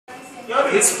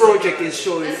this project is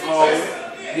showing how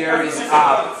there is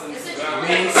a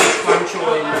main switch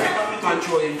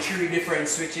controlling 3 different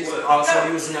switches, also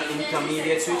using an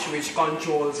intermediate switch which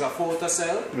controls a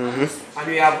photocell, and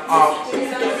we have a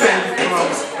 20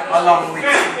 plugs along with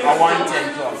a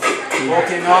 110 plug.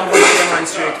 Okay, now I'm going to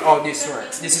demonstrate how this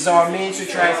works. This is our main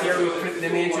switch right here. We flip the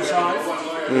main switch on,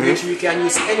 which we can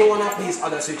use any one of these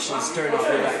other switches, turn off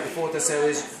the light. The photocell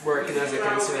is working, as you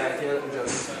can see right here. Let me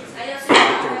just turn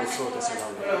the photocell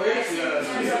on.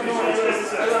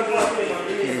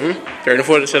 Turn the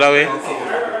photocell away. Okay.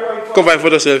 Cover the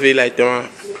photocell for your light on.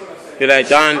 Your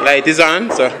light on, light is on,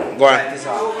 so go on. Light is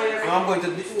on. Now I'm going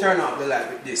to turn off the light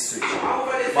with this switch.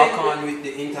 Back on with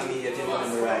the intermediate in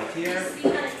right here.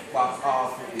 Back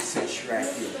off with the switch right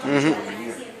here.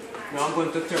 Here. Now I'm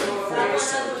going to turn the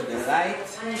photocell to the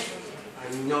light.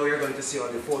 And now you're going to see how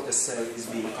the photocell is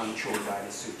being controlled by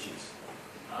the switches.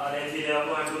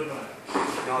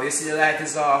 Now you see the light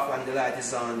is off and the light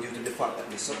is on due to the fact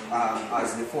that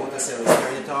as the photocell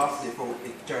turn it off, it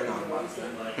turn on back.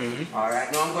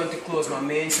 Alright, now I'm going to close my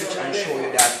main switch and show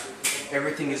you that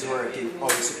everything is working how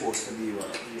it's supposed to be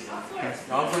working.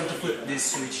 Now I'm going to put this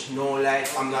switch, no light.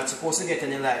 I'm not supposed to get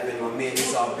any light when my main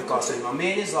is off, because when my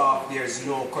main is off, there's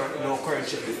no current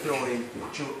should be flowing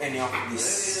through any of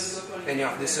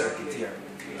the circuit here.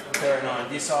 Turn on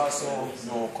this also,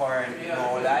 no current,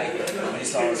 no light,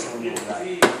 this also no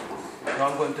light. Now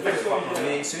I'm going to flip up the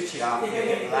main switch, you have to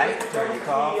get light, turn it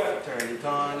off, turn it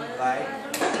on, light,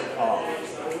 off.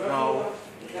 Now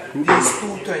these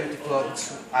 220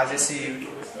 plugs, as you see,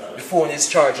 the phone is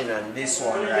charging on this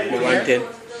one right here. 110.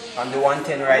 And the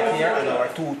 110 right here, and our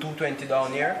 220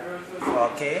 down here.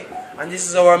 Okay. And this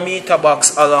is our meter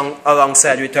box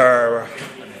alongside with our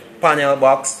panel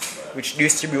box, which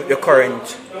distribute the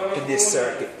current to this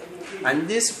circuit. And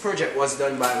this project was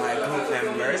done by my group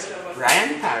members,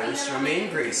 Ryan Parrish, Romain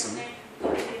Grayson,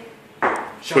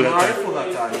 Shamari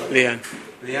Fullerton,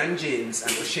 Leon James,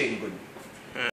 and O'Shane Good.